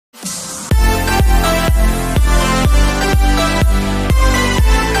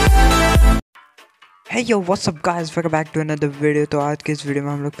Hey yo WhatsApp guys, welcome back to another video. तो आज के इस वीडियो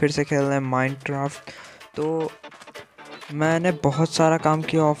में हम लोग फिर से खेल रहे हैं माइनक्राफ्ट। तो मैंने बहुत सारा काम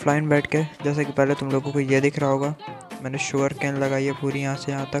किया ऑफलाइन बैठ के। जैसे कि पहले तुम लोगों को ये दिख रहा होगा, मैंने शुगर कैन लगाई है पूरी यहाँ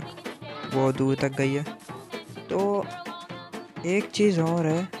से यहाँ तक, वो दूर तक गई है। तो एक चीज़ और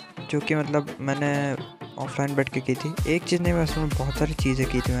है जो कि मतलब मैंने ऑफलाइन बैठ के की थी। एक चीज़ नहीं, वैसे बहुत सारी चीज़ें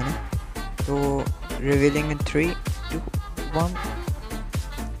की थी मैंने। तो रिवीलिंग इन 3, 2, 1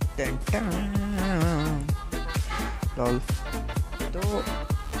 लॉल। तो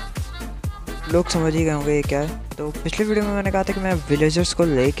लोग समझ ही गए होंगे ये क्या है। तो पिछले वीडियो में मैंने कहा था कि मैं विलेजर्स को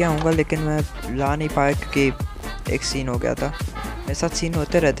लेके आऊँगा, लेकिन मैं ला नहीं पाया क्योंकि एक सीन हो गया था। मेरे साथ सीन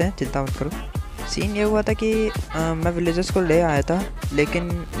होते रहते हैं, चिंता मत करो। सीन ये हुआ था कि मैं विलेजर्स को ले आया था,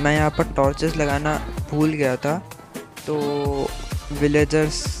 लेकिन मैं यहाँ पर टॉर्चेस लगाना भूल गया था। तो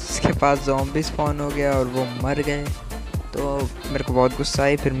विलेजर्स के पास ज़ॉम्बी स्पॉन हो गया और वो मर गए। तो मेरे को बहुत गुस्सा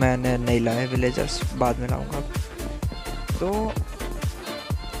आई, फिर मैंने नहीं लाए विलेजर्स, बाद में लाऊंगा। तो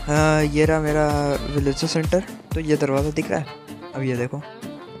ये रहा मेरा विलेजर सेंटर। तो ये दरवाज़ा दिख रहा है, अब ये देखो,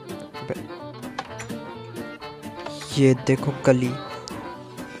 ये देखो गली।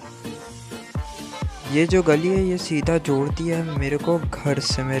 ये जो गली है ये सीधा जोड़ती है मेरे को घर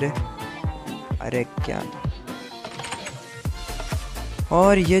से मेरे, अरे क्या।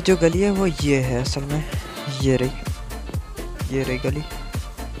 और ये जो गली है वो ये है असल में, ये रही गली।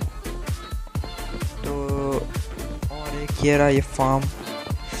 तो और एक ये रहा ये फार्म।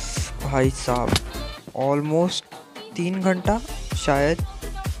 भाई साहब ऑलमोस्ट 3 घंटा शायद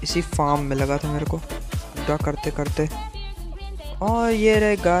इसी फार्म में लगा था मेरे को पूरा करते करते। और ये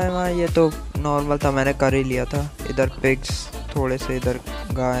रहे गाय वाय, ये तो नॉर्मल था, मैंने कर ही लिया था। इधर पिग्स थोड़े से, इधर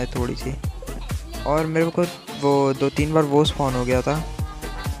गाय थोड़ी सी। और मेरे को वो 2-3 बार वो स्पॉन हो गया था,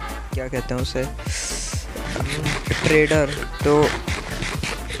 क्या कहते हैं उसे, ट्रेडर। तो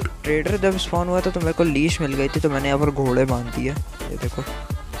ट्रेडर जब स्पॉन हुआ था तो मेरे को लीश मिल गई थी, तो मैंने यहाँ पर घोड़े बांध दिए, ये देखो।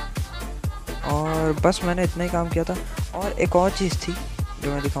 और बस मैंने इतना ही काम किया था। और एक और चीज़ थी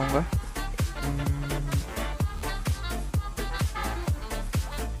जो मैं दिखाऊंगा,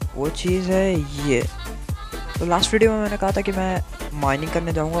 वो चीज़ है ये। तो लास्ट वीडियो में मैंने कहा था कि मैं माइनिंग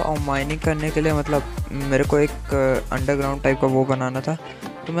करने जाऊंगा, और माइनिंग करने के लिए मतलब मेरे को एक अंडरग्राउंड टाइप का वो बनाना था।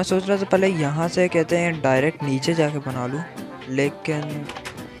 तो मैं सोच रहा था पहले यहाँ से कहते हैं डायरेक्ट नीचे जाके बना लूँ, लेकिन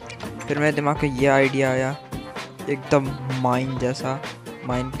फिर मेरे दिमाग में ये आइडिया आया, एकदम माइन जैसा।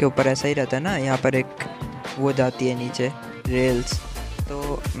 माइन के ऊपर ऐसा ही रहता है ना, यहाँ पर एक वो जाती है नीचे रेल्स।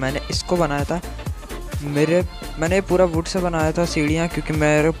 तो मैंने इसको बनाया था। मैंने पूरा वुड से बनाया था सीढ़ियाँ, क्योंकि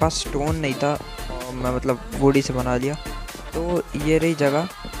मेरे पास स्टोन नहीं था और मैं मतलब वुड ही से बना लिया। तो ये रही जगह,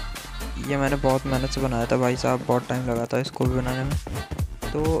 ये मैंने बहुत मेहनत से बनाया था भाई साहब, बहुत टाइम लगा था इसको भी बनाने में।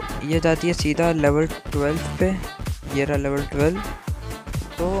 तो ये जाती है सीधा लेवल 12 पे, ये रहा लेवल 12।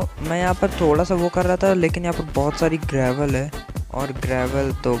 तो मैं यहाँ पर थोड़ा सा वो कर रहा था, लेकिन यहाँ पर बहुत सारी ग्रेवल है, और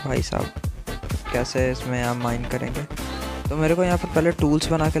ग्रेवल तो भाई साहब कैसे इसमें यहाँ माइन करेंगे। तो मेरे को यहाँ पर पहले टूल्स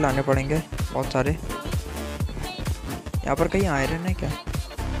बना के लाने पड़ेंगे बहुत सारे। यहाँ पर कहीं आयरन है क्या?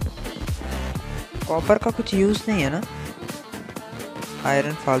 कॉपर का कुछ यूज़ नहीं है ना,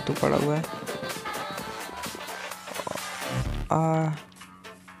 आयरन फालतू पड़ा हुआ है।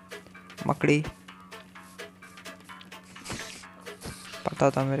 मकड़ी पता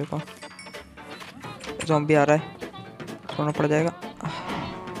था मेरे को। ज़ॉम्बी आ रहा है, छोड़ना पड़ जाएगा।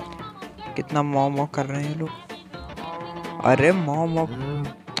 कितना मौ मौ कर रहे हैं लोग, अरे मौ मौ।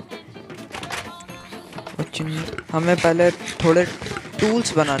 हमें पहले थोड़े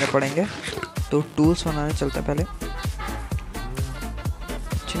टूल्स बनाने पड़ेंगे, तो टूल्स बनाने चलते हैं पहले।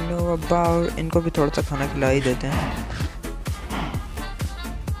 चिन्नू अब्बा और इनको भी थोड़ा सा खाना खिला ही देते हैं।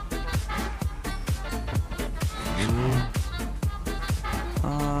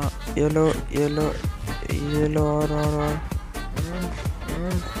 ये लो ये लो ये लो, और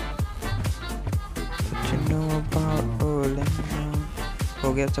चिन्नू अब्बा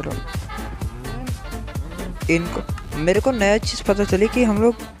हो गया। चलो इनको, मेरे को नया चीज़ पता चली कि हम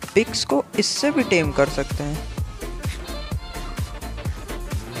लोग पिग्स को इससे भी टेम कर सकते हैं।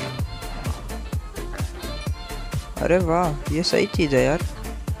 अरे वाह, ये सही चीज़ है यार।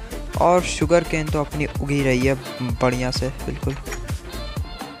 और शुगर केन तो अपनी उगी रही है बढ़िया से, बिल्कुल।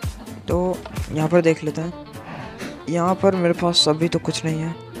 तो यहाँ पर देख लेते हैं। यहाँ पर मेरे पास अभी तो कुछ नहीं है।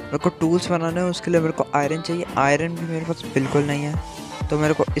 मेरे को टूल्स बनाने हैं, उसके लिए मेरे को आयरन चाहिए। आयरन भी मेरे पास बिल्कुल नहीं है, तो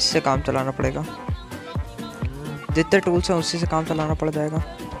मेरे को इससे काम चलाना पड़ेगा। जितने टूल्स हैं उसी से काम चलाना पड़ जाएगा।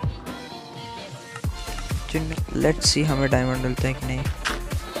 लेट्स सी हमें डायमंड मिलते हैं कि नहीं।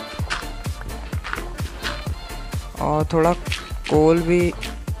 और थोड़ा कोल भी,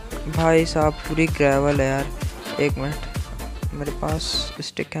 भाई साहब पूरी ग्रेवल है यार। एक मिनट, मेरे पास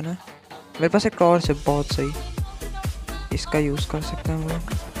स्टिक है ना, मेरे पास एक टॉर्च है, बहुत सही, इसका यूज़ कर सकते हैं हम लोग।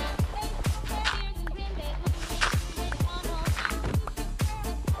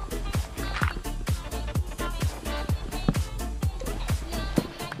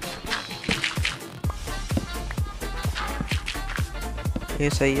 ये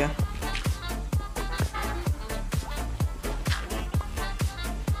सही है।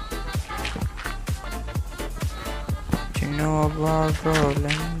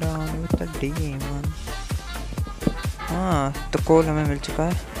 हाँ, तो कोल हमें मिल चुका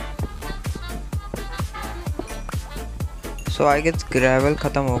है। सो आई गेस ग्रेवल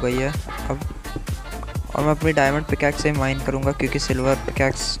ख़त्म हो गई है अब, और मैं अपनी डायमंड पिकैक्स से माइन करूँगा, क्योंकि सिल्वर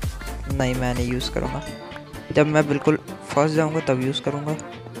पिकैक्स नहीं, मैं नहीं यूज़ करूँगा। जब मैं बिल्कुल फंस जाऊँगा तब यूज़ करूँगा।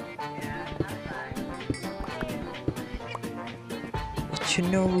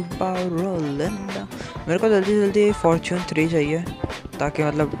 मेरे को जल्दी जल्दी फॉर्च्यून 3 चाहिए, ताकि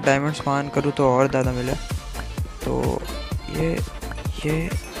मतलब डायमंड स्पान करूँ तो और ज़्यादा मिले। तो ये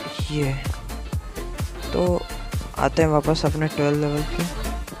तो आते हैं वापस अपने 12 लेवल पे।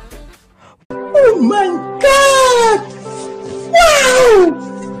 Oh my God! Wow!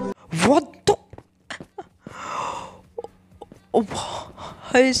 What the? Oh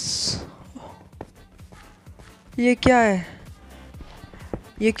भाई, ये क्या है?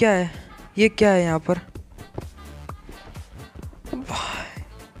 ये क्या है? ये क्या है यहाँ पर? भाई,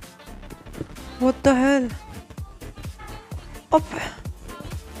 what the hell? अब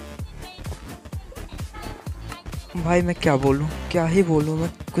भाई मैं क्या बोलूँ, क्या ही बोलूँ, मैं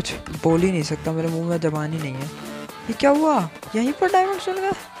कुछ बोल ही नहीं सकता, मेरे मुंह में ज़बान ही नहीं है। ये क्या हुआ? यहीं पर डायमंड चल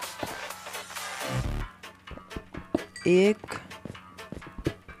गया। 1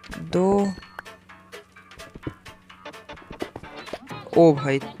 2, ओ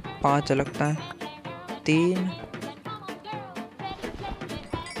भाई 5 लगता है, 3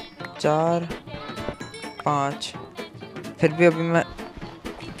 4 5। फिर भी अभी मैं,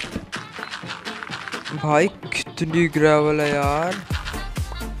 भाई कितनी ग्रेवल है यार।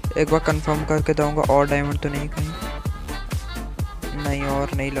 एक बार कंफर्म करके दूंगा, और डायमंड तो नहीं कहीं, नहीं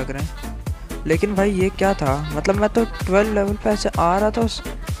और नहीं लग रहे हैं। लेकिन भाई ये क्या था, मतलब मैं तो 12 लेवल पे ऐसे आ रहा था,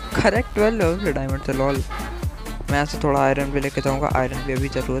 करेक्ट 12 लेवल पे डायमंड थे, लॉल। मैं ऐसे थोड़ा आयरन भी लेके जाऊंगा, आयरन की अभी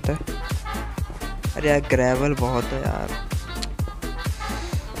ज़रूरत है। अरे यार ग्रेवल बहुत है यार,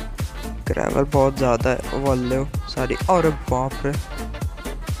 ग्रेवल बहुत ज़्यादा है, वल्ले सारी। अरे बाप रे,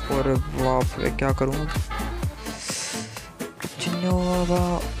 अरे बाप रे, क्या करूँ?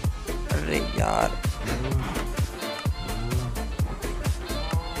 अरे यार,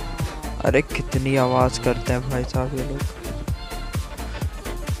 अरे कितनी आवाज़ करते हैं भाई साहब ये लोग।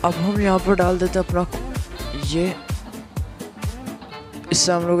 अब हम यहाँ पर डाल देते हैं अपना ये,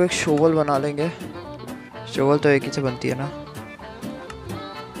 इससे हम लोग एक शोवल बना लेंगे। शोवल तो एक ही से बनती है ना।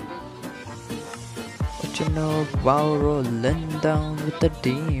 Rolling down with the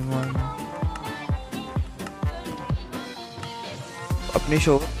demon. अपनी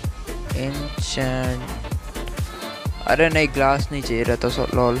शो एंचेंट, अरे नहीं ग्लास नहीं चाहिए रहता,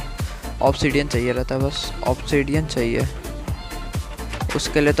 लॉल ऑब्सिडियन चाहिए रहता, बस ऑब्सिडियन चाहिए।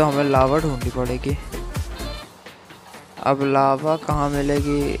 उसके लिए तो हमें लावा ढूंढनी पड़ेगी। अब लावा कहाँ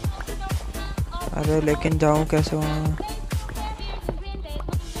मिलेगी? अरे लेकिन जाऊँ कैसे वहाँ?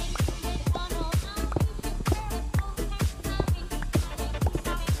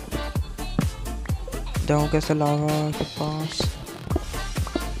 जाऊँ कैसे लावा के पास?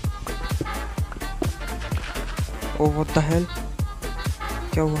 ओ व्हाट द हेल,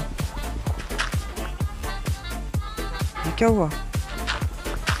 क्या हुआ? ये क्या हुआ?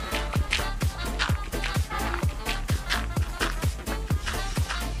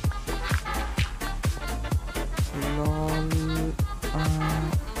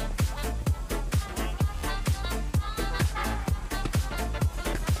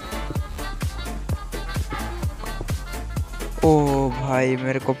 ओ भाई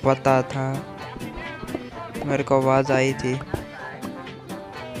मेरे को पता था, मेरे को आवाज़ आई थी।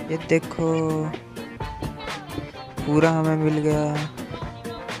 ये देखो पूरा हमें मिल गया।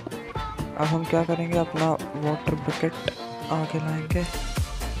 अब हम क्या करेंगे, अपना वाटर बकेट आगे लाएंगे।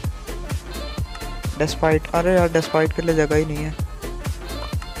 डेस्पाइट, अरे यार डेस्पाइट के लिए जगह ही नहीं है।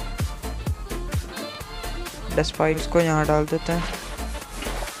 डेस्पाइट इसको यहाँ डाल देते हैं,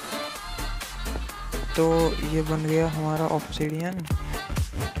 तो ये बन गया हमारा ऑब्सिडियन।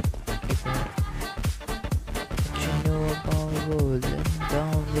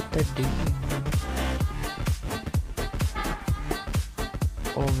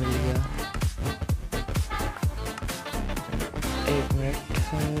 ओ मिल गया, एक मिनट।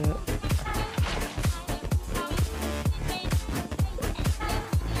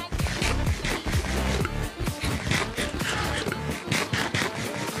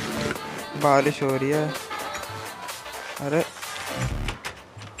 बारिश हो रही है। अरे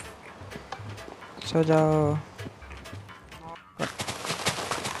सो जाओ।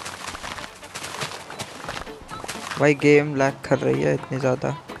 भाई गेम लैग कर रही है इतनी ज़्यादा।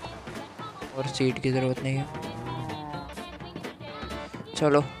 और सीट की ज़रूरत नहीं है।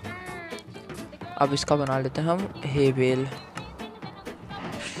 चलो अब इसका बना लेते हैं हम हे बेल।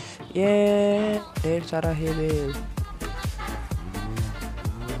 ये ढेर सारा हे बेल।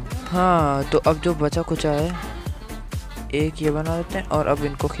 हाँ तो अब जो बचा कुचा है एक ये बना देते हैं और अब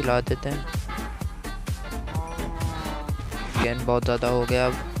इनको खिला देते हैं। गेन बहुत ज़्यादा हो गया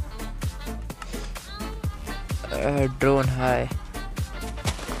अब। ड्रोन हाय।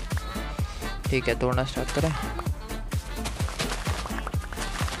 ठीक है तोड़ना स्टार्ट करें।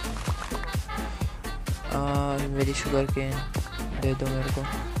 मेरी शुगर केन दे दो मेरे को।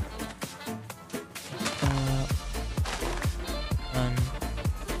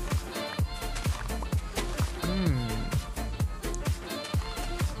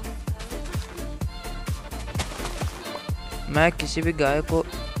 मैं किसी भी गाय को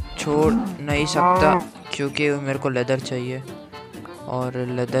छोड़ नहीं सकता क्योंकि मेरे को लेदर चाहिए और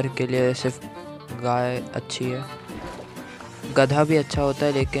लेदर के लिए सिर्फ गाय अच्छी है। गधा भी अच्छा होता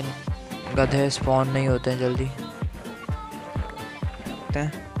है लेकिन गधे स्पॉन नहीं होते हैं जल्दी।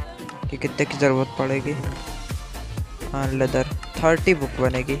 कि कितने की ज़रूरत पड़ेगी। हाँ लेदर 30 बुक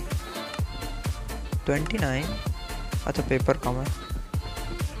बनेगी। 29। अच्छा पेपर कम है।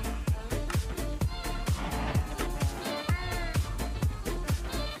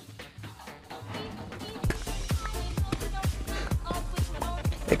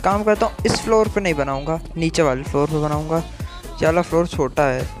 एक काम करता हूँ इस फ्लोर पे नहीं बनाऊंगा, नीचे वाले फ्लोर पे बनाऊंगा। ये वाला फ्लोर छोटा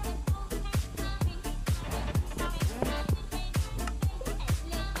है।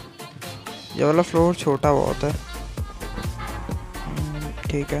 ये वाला फ्लोर छोटा बहुत है।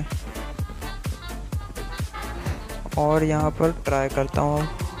 ठीक है और यहाँ पर ट्राई करता हूँ।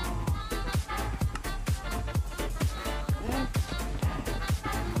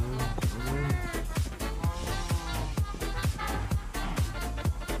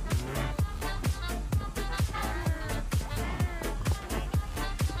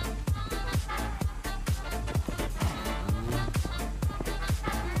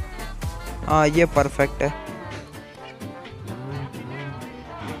 हाँ ये परफेक्ट है।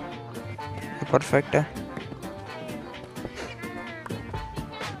 परफेक्ट है।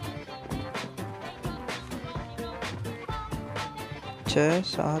 छः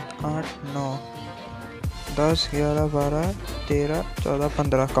 7 8 9 10 11 12 13 14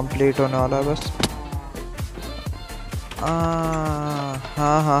 15 कंप्लीट होने वाला है बस।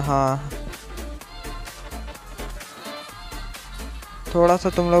 हाँ हाँ हाँ थोड़ा सा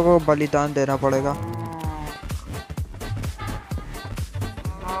तुम लोगों को बलिदान देना पड़ेगा।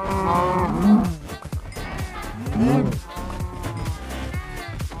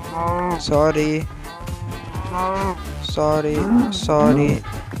 Sorry sorry sorry.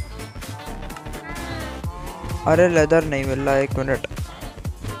 अरे लेदर नहीं मिल रहा। 1 मिनट।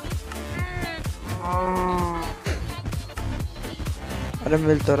 अरे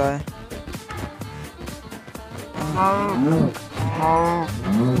मिल तो रहा है।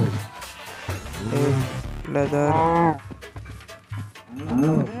 लेदर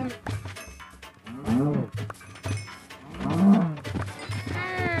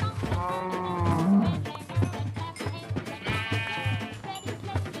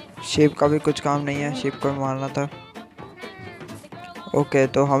शेप का भी कुछ काम नहीं है। शेप को मारना था। ओके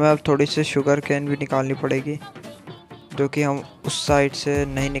तो हमें अब थोड़ी सी शुगर केन भी निकालनी पड़ेगी जो कि हम उस साइड से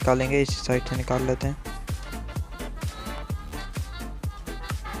नहीं निकालेंगे, इसी साइड से निकाल लेते हैं।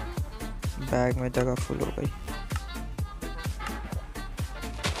 बैग में जगह फुल हो गई।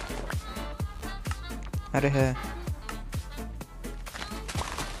 अरे है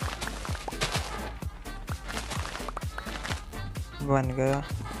बन गया।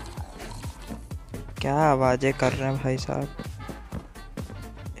 क्या आवाजें कर रहे हैं भाई साहब।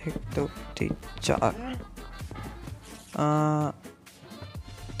 1 2 3 4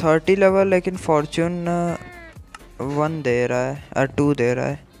 30 लेवल लेकिन फॉर्च्यून 1 दे रहा है और 2 दे रहा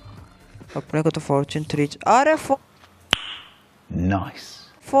है। अपने को तो फॉर्च्यून 3। अरे नाइस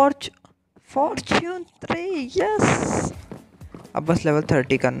फॉर्च्यून 3 यस। अब बस लेवल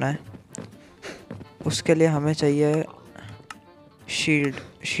 30 करना है। उसके लिए हमें चाहिए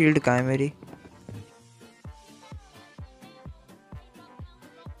शील्ड कहाँ है मेरी।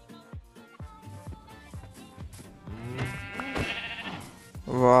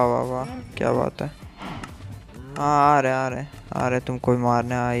 वाह वाह वाह क्या बात है। आ रहे तुमको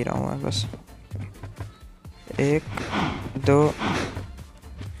मारने आ ही रहा हूँ मैं बस। 1 2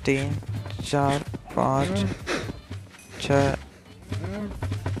 3 4 5 6।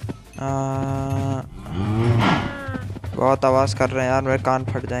 बहुत आवाज़ कर रहे हैं यार, मेरे कान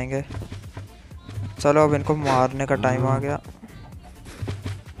फट जाएंगे। चलो अब इनको मारने का टाइम आ गया।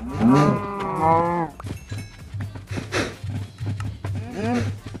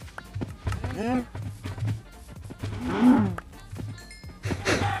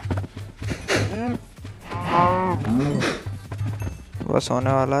 बस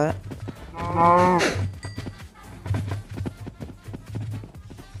होने वाला है।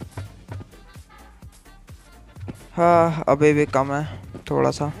 हाँ अभी भी कम है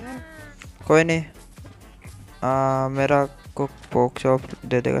थोड़ा सा, कोई नहीं। मेरा को पोक चॉप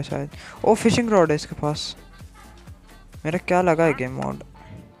दे देगा शायद। ओ फिशिंग रॉड है इसके पास। मेरा क्या लगा है गेम मोड,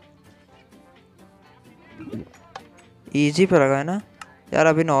 इजी पे लगा है ना यार।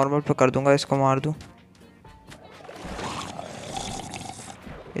 अभी नॉर्मल पे कर दूंगा, इसको मार दूं।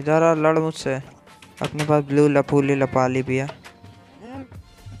 इधर आ, लड़ मुझसे। अपने पास ब्लू लपूली लपाली भी है।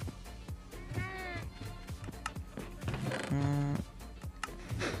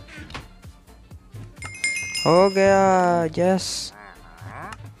 हो गया, यस।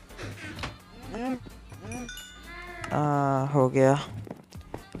 हो गया।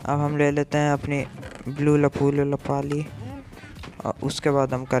 अब हम ले लेते हैं अपनी ब्लू लपूली लपाली और उसके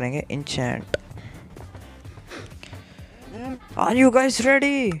बाद हम करेंगे enchant. Are you guys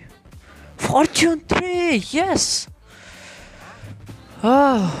ready? Fortune 3, yes.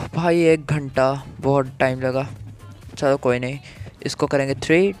 भाई 1 घंटा बहुत टाइम लगा। चलो कोई नहीं, इसको करेंगे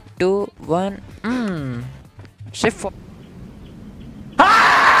 3 2 1। सिर्फ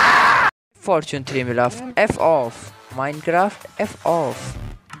फॉर्च्यून 3 मिला। F of Minecraft, F of,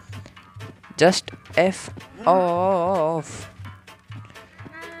 just F of.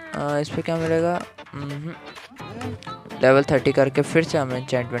 इस पे क्या मिलेगा? लेवल 30 करके फिर से हम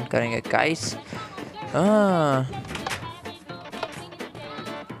एन्चेंटमेंट करेंगे गाइस।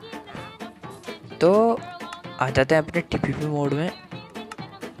 तो आ जाते हैं अपने TPP मोड में,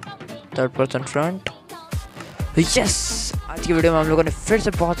 3rd पर्सन फ्रंट। यस, आज की वीडियो में हम लोगों ने फिर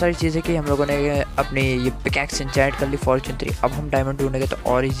से बहुत सारी चीज़ें की। हम लोगों ने अपनी ये पिकैक्स एन्चेंट कर ली फॉर्च्यून 3। अब हम डायमंड ढूंढेंगे तो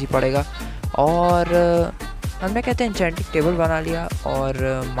और इजी पड़ेगा। और हमने कहते हैं एन्चेंटिंग टेबल बना लिया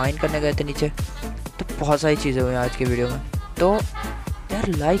और माइन करने गए थे नीचे। तो बहुत सारी चीज़ें हुई आज की वीडियो में। तो यार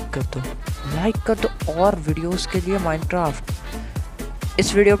लाइक कर दो और वीडियोस के लिए माइनक्राफ्ट।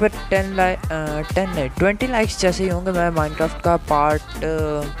 इस वीडियो पे 20 लाइक्स जैसे ही होंगे मैं माइनक्राफ्ट का पार्ट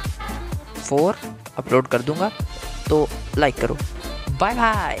 4 अपलोड कर दूंगा। तो लाइक करो। Bye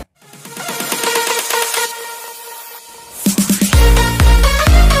bye.